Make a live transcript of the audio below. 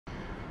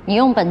你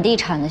用本地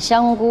产的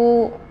香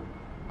菇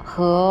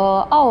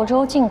和澳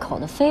洲进口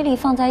的菲力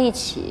放在一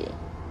起，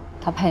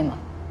它配吗？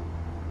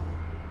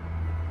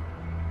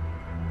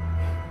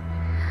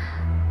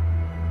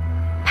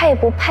配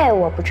不配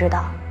我不知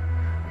道，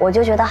我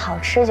就觉得好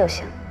吃就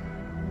行。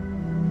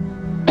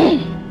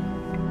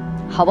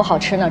好不好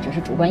吃呢，只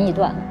是主观臆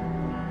断；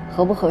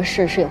合不合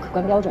适是有客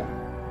观标准。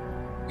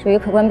至于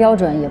客观标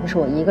准，也不是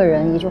我一个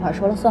人一句话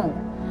说了算的，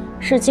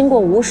是经过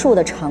无数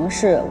的尝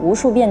试、无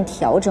数遍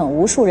调整、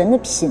无数人的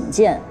品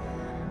鉴，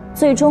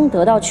最终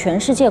得到全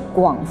世界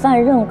广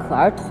泛认可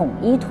而统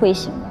一推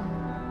行的。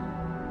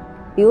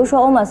比如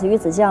说欧玛斯鱼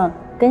子酱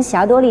跟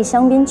霞多丽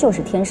香槟就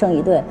是天生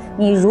一对，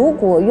你如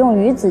果用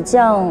鱼子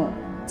酱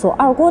做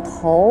二锅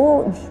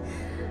头，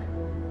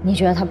你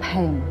觉得它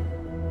配吗？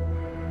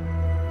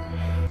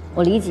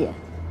我理解，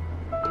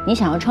你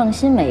想要创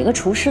新，每一个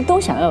厨师都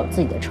想要有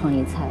自己的创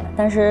意菜，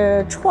但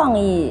是创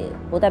意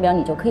不代表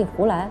你就可以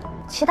胡来。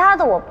其他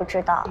的我不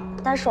知道，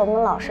但是我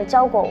们老师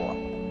教过我，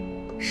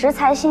食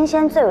材新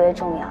鲜最为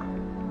重要。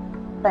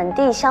本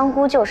地香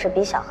菇就是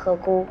比小鹤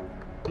菇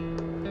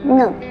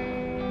嫩。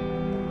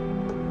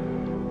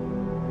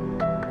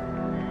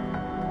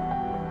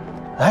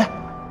哎，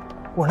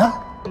我呢？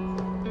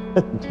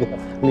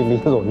李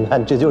总，你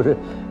看这就是，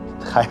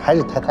还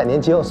是太年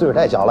轻，岁数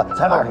太小了，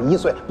才21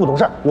岁，不懂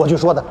事儿，我去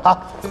说的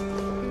啊。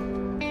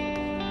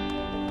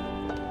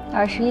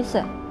21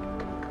岁，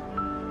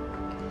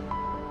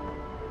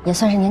也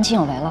算是年轻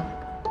有为了。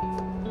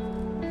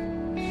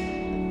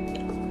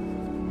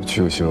我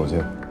去个洗手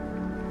间。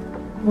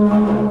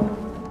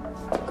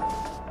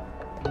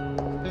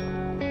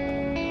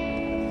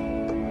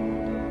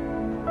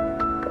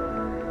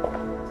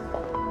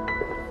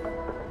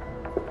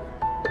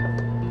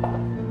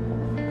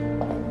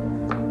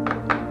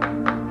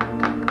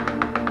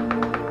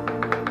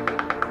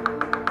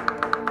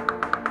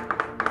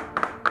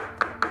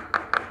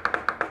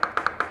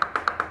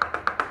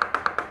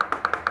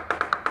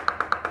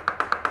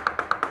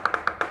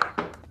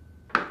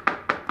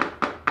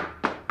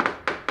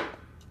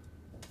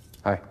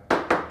哎，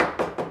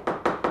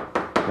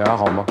你还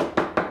好吗？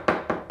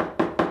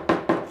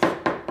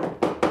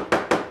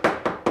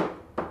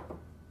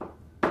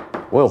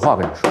我有话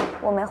跟你说。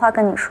我没话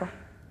跟你说。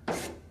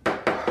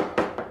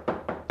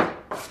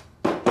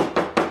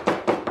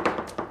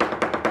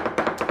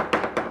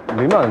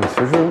黎曼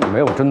其实没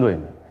有针对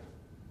你，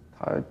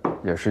他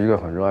也是一个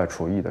很热爱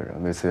厨艺的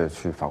人，为此也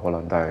去法国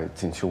蓝带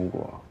进修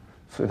过，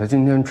所以他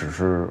今天只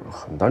是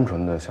很单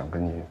纯的想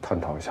跟你探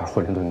讨一下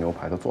惠灵顿牛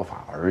排的做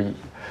法而已。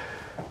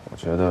我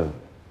觉得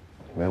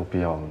没有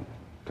必要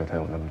对他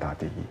有那么大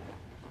敌意，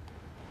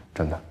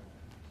真的。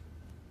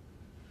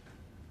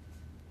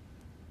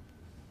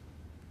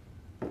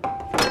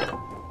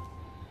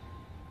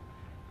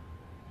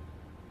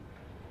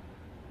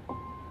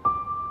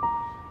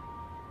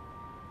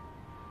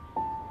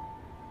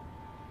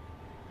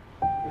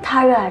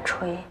他热爱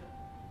厨艺，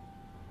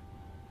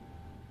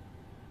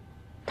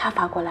他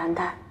法国蓝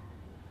带，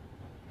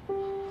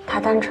他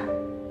单纯，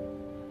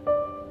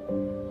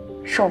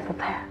是我不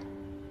配。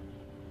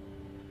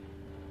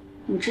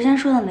你之前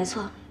说的没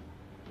错，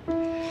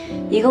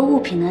一个物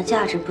品的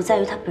价值不在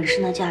于它本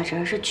身的价值，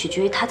而是取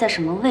决于它在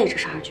什么位置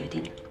上而决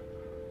定的。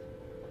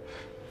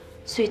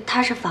所以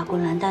它是法国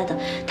蓝带的，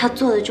它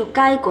做的就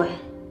该贵，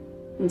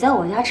你在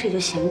我家吃也就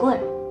嫌贵。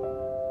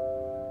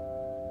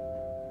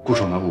顾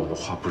守南，我的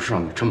话不是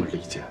让你这么理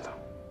解的。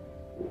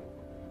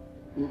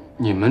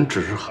你们只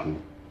是很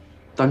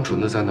单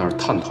纯的在那儿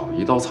探讨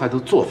一道菜的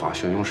做法，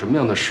选用什么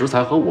样的食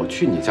材，和我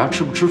去你家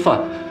吃不吃饭，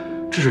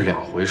这是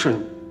两回事。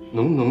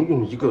能不能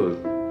用一个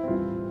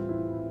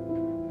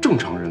正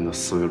常人的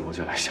思维逻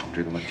辑来想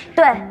这个问题？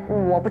对，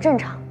我不正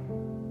常，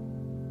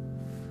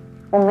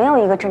我没有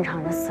一个正常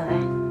人的思维。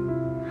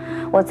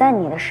我在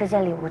你的世界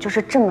里，我就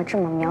是这么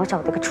渺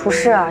小的一个厨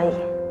师而已，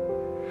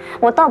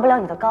我到不了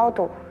你的高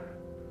度。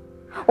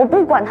我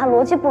不管他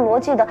逻辑不逻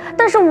辑的，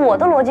但是我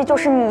的逻辑就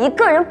是你一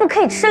个人不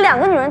可以吃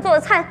2个女人做的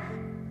菜。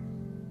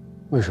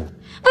为什么？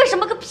为什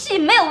么个屁？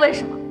没有为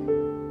什么。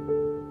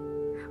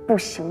不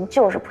行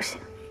就是不行。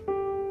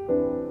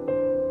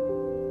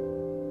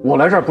我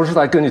来这儿不是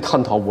在跟你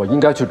探讨我应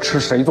该去吃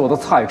谁做的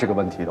菜这个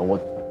问题的，我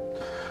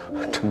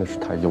真的是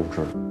太幼稚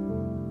了。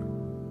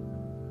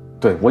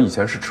对，我以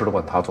前是吃得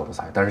惯他做的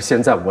菜，但是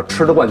现在我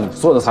吃得惯你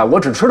做的菜，我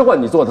只吃得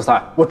惯你做的菜。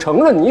我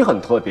承认你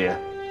很特别。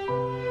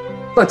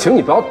但请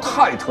你不要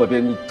太特别，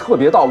你特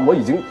别到我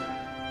已经，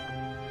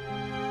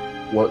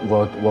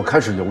我开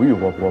始犹豫，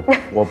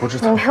我不知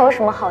道。你没有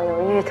什么好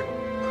犹豫的。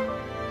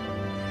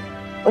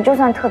我就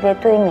算特别，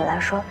对于你来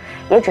说，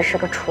也只是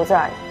个厨子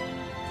而已。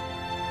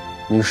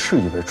你是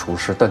一位厨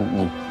师，但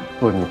你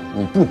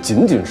不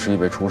仅仅是一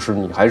位厨师，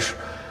你还是，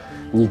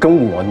你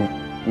跟我，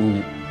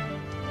你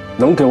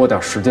能给我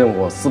点时间，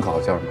我思考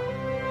一下吗？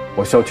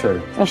我需要确认。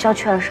你需要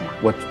确认什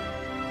么？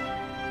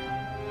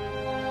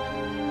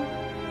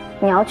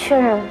你要确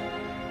认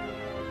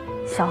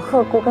小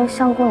鹤菇跟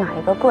香菇哪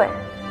一个贵，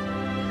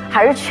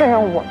还是确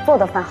认我做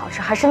的饭好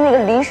吃，还是那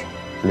个梨？我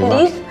不让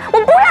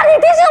你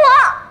提醒我。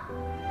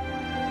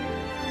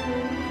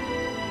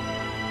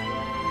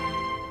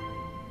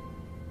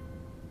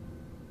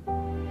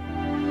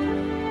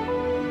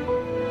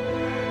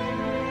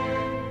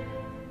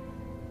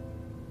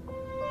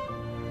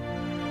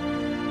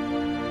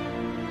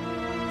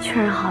确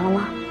认好了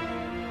吗？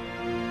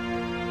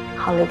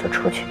好了就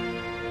出去，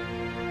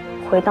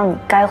回到你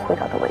该回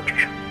到的位置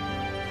上。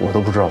我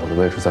都不知道我的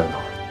位置在哪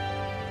儿。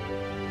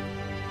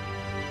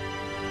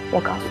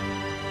我告诉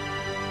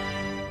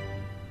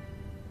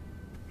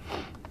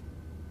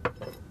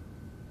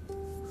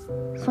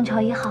你，宋桥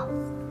1号，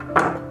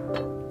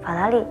法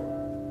拉利，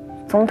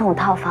总统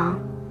套房，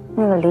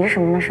那个李什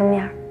么的身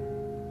边。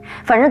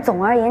反正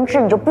总而言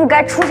之，你就不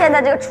该出现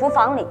在这个厨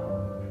房里。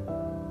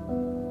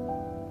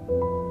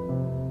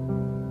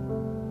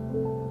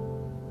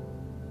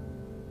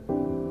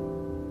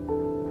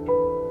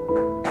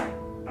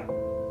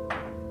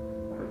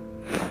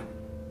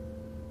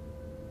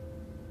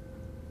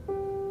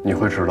你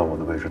会知道我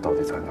的位置到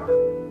底在哪儿。